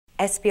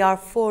SBR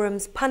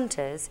Forum's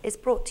Punters is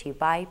brought to you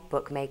by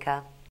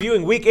Bookmaker.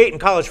 Viewing Week 8 in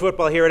college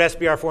football here at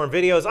SBR Forum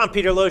Videos. I'm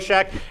Peter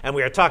Loshak, and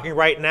we are talking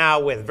right now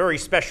with very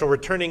special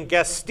returning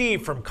guest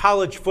Steve from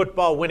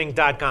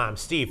collegefootballwinning.com.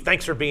 Steve,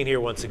 thanks for being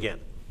here once again.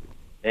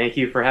 Thank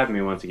you for having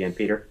me once again,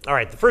 Peter. All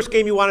right, the first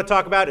game you want to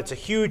talk about, it's a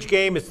huge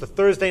game. It's the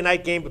Thursday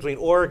night game between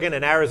Oregon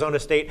and Arizona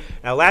State.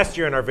 Now, last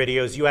year in our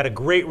videos, you had a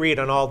great read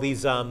on all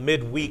these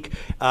midweek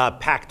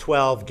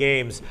Pac-12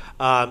 games.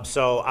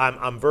 So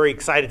I'm very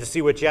excited to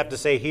see what you have to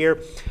say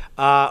here.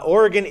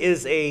 Oregon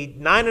is a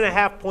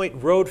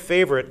 9.5-point road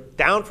favorite,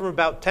 down from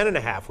about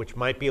 10.5, which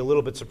might be a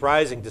little bit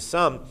surprising to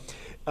some.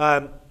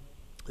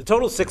 The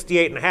total is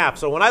 68.5.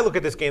 So when I look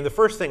at this game, the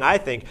first thing I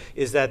think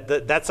is that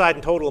that side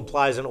in total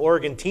implies an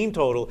Oregon team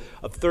total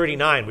of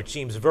 39, which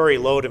seems very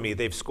low to me.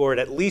 They've scored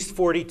at least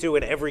 42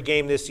 in every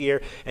game this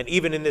year, and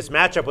even in this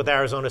matchup with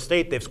Arizona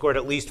State, they've scored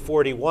at least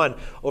 41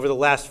 over the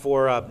last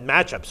four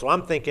matchups. So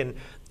I'm thinking,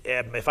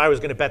 if I was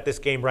going to bet this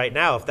game right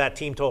now, if that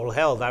team total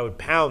held, I would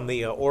pound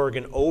the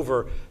Oregon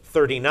over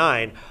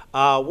 39.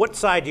 What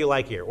side do you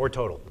like here, or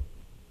total?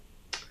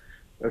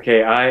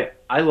 Okay,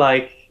 I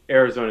like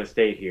Arizona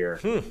State here.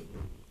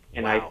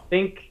 And wow. I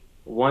think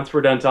once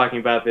we're done talking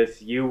about this,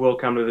 you will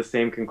come to the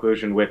same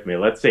conclusion with me.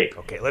 Let's see.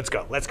 Okay, let's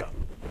go. Let's go.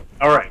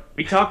 All right.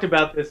 We talked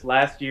about this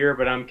last year,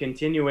 but I'm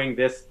continuing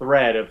this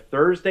thread of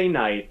Thursday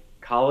night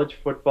college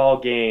football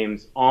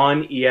games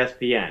on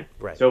ESPN.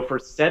 Right. So for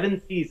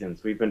 7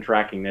 seasons, we've been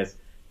tracking this.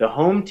 The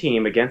home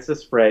team against the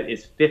spread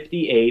is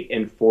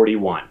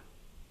 58-41.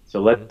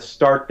 So let's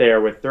start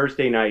there with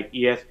Thursday night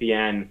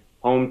ESPN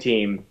home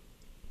team.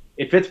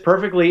 It fits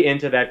perfectly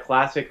into that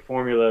classic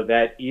formula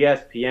that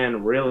ESPN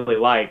really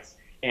likes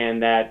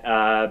and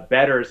that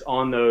bettors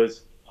on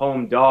those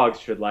home dogs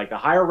should like. The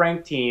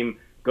higher-ranked team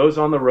goes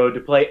on the road to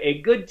play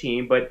a good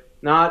team, but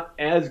not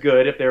as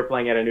good if they were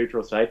playing at a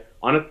neutral site.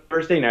 On a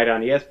Thursday night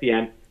on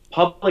ESPN,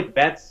 public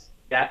bets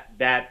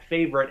that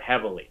favorite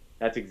heavily.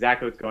 That's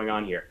exactly what's going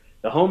on here.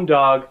 The home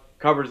dog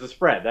covers the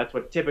spread. That's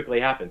what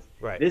typically happens.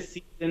 Right. This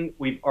season,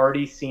 we've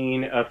already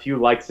seen a few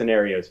like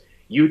scenarios.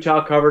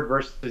 Utah covered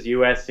versus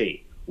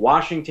USC.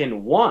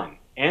 Washington won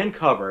and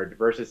covered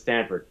versus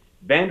Stanford.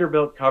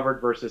 Vanderbilt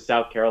covered versus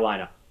South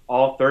Carolina.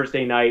 All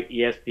Thursday night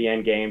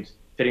ESPN games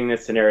fitting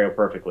this scenario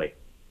perfectly.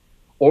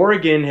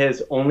 Oregon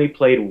has only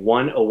played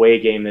one away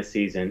game this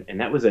season, and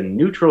that was a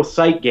neutral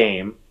site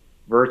game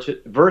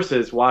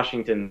versus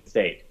Washington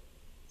State.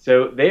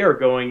 So they are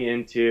going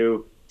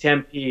into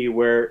Tempe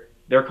where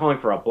they're calling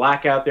for a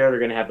blackout there. They're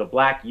going to have the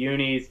black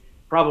unis,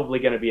 probably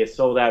going to be a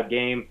sold-out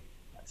game.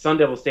 Sun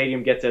Devil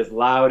Stadium gets as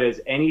loud as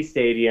any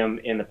stadium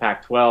in the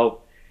Pac-12.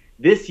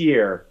 This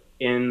year,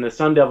 in the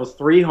Sun Devils'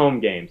 3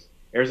 home games,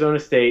 Arizona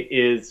State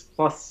is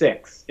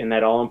 +6 in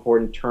that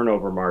all-important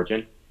turnover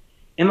margin.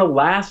 In the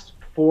last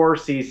 4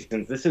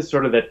 seasons, this is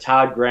sort of the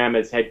Todd Graham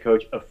as head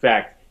coach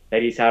effect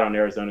that he's had on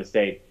Arizona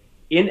State.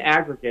 In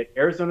aggregate,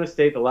 Arizona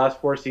State, the last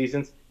 4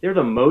 seasons, they're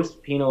the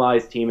most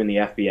penalized team in the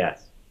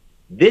FBS.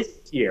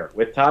 This year,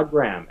 with Todd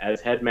Graham as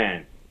head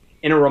man,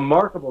 in a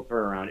remarkable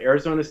turnaround,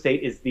 Arizona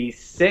State is the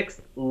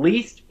 6th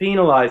least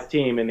penalized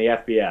team in the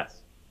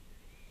FBS.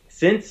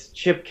 Since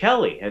Chip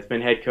Kelly has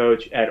been head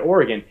coach at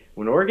Oregon,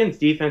 when Oregon's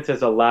defense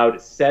has allowed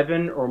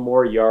 7 or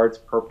more yards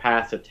per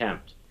pass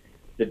attempt,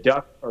 the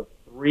Ducks are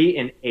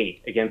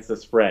 3-8 against the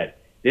spread.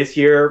 This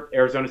year,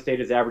 Arizona State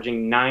is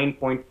averaging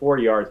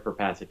 9.4 yards per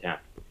pass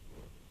attempt.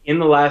 In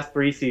the last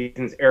 3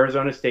 seasons,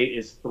 Arizona State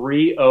is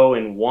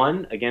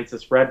 3-0-1 against the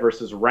spread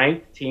versus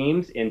ranked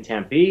teams in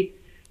Tempe.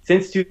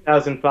 Since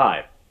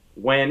 2005,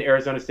 when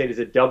Arizona State is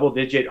a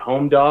double-digit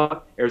home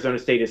dog, Arizona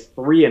State is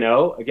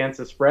 3-0 against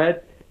the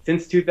spread.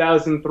 Since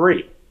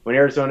 2003, when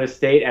Arizona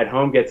State at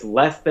home gets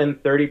less than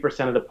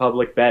 30% of the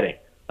public betting,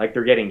 like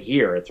they're getting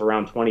here, it's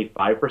around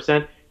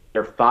 25%.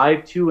 They're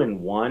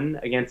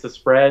 5-2-1 against the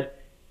spread.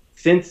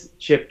 Since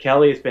Chip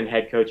Kelly has been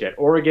head coach at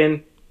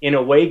Oregon, in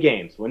away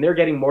games, when they're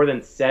getting more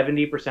than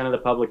 70% of the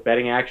public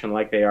betting action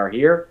like they are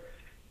here,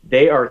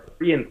 they are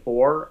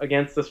 3-4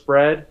 against the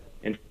spread.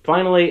 And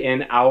finally,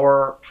 in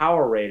our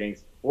power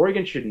ratings,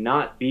 Oregon should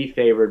not be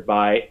favored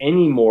by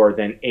any more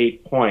than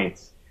 8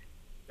 points.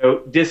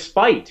 So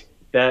despite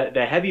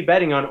the heavy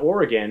betting on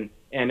Oregon,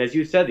 and as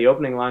you said, the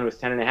opening line was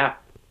 10.5,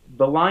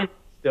 the line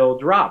still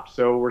dropped.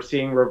 So we're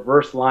seeing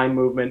reverse line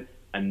movement,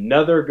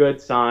 another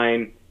good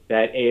sign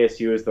that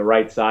ASU is the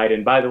right side.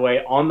 And by the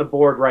way, on the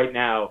board right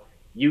now,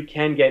 you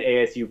can get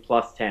ASU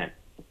 +10.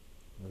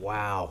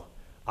 Wow.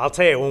 I'll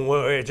tell you,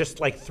 when just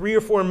like 3 or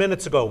 4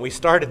 minutes ago when we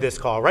started this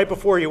call, right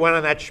before you went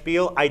on that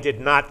spiel, I did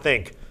not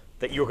think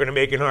that you were going to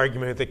make an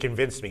argument that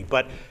convinced me.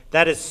 But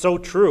that is so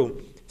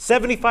true.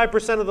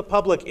 75% of the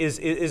public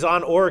is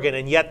on Oregon,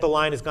 and yet the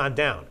line has gone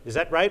down. Is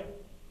that right?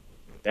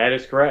 That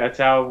is correct. That's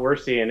how we're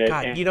seeing it.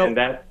 God, and, you know, and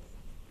that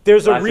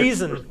There's a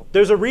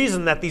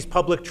reason that these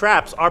public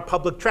traps are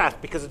public traps,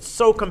 because it's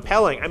so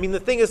compelling. I mean, the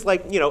thing is,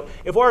 like,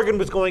 if Oregon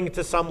was going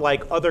into some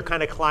like other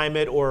kind of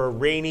climate or a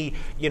rainy,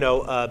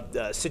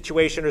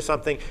 situation or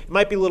something, it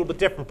might be a little bit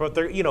different. But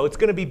it's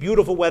going to be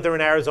beautiful weather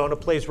in Arizona.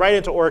 Plays right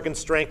into Oregon's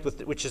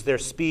strength, which is their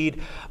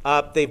speed.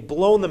 They've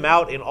blown them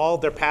out in all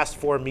their past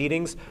 4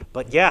 meetings.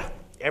 But yeah,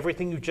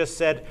 everything you just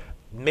said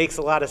makes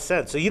a lot of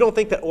sense. So you don't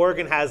think that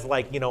Oregon has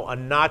like, a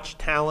notch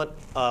talent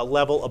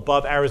level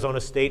above Arizona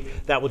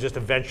State that will just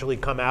eventually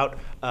come out,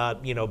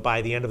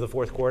 by the end of the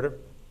fourth quarter?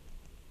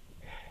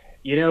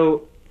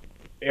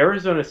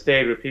 Arizona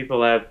State, what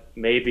people have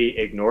maybe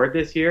ignored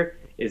this year,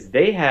 is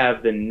they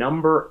have the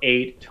number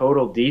 8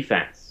 total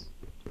defense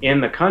in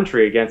the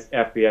country against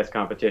FBS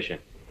competition.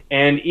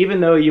 And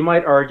even though you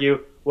might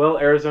argue, well,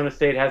 Arizona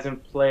State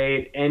hasn't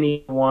played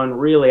anyone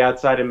really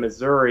outside of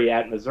Missouri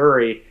at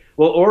Missouri,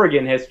 well,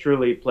 Oregon has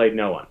truly played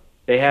no one.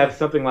 They have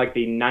something like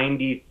the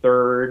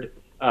 93rd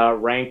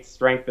ranked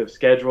strength of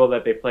schedule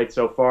that they played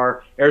so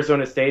far.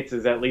 Arizona State's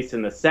is at least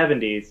in the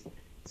 70s.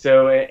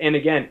 So, and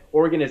again,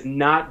 Oregon has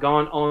not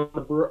gone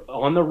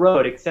on the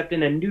road except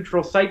in a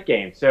neutral site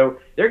game. So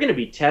they're going to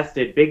be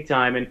tested big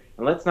time. And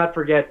let's not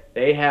forget,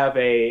 they have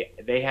a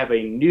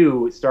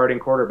new starting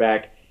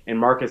quarterback in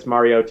Marcus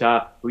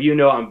Mariota,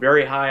 who I'm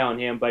very high on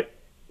him, but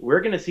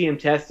we're going to see him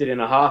tested in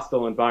a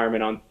hostile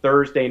environment on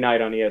Thursday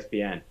night on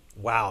ESPN.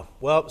 Wow.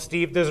 Well,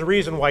 Steve, there's a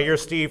reason why you're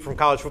Steve from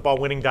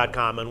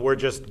collegefootballwinning.com, and we're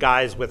just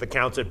guys with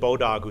accounts at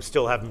Bodog who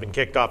still haven't been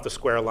kicked off the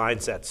square line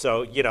set.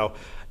 So,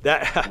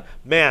 that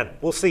man,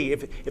 we'll see.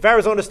 If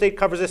Arizona State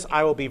covers this,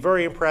 I will be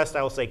very impressed.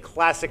 I will say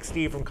classic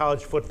Steve from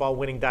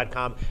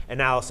collegefootballwinning.com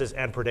analysis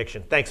and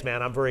prediction. Thanks,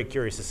 man. I'm very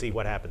curious to see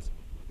what happens.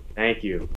 Thank you.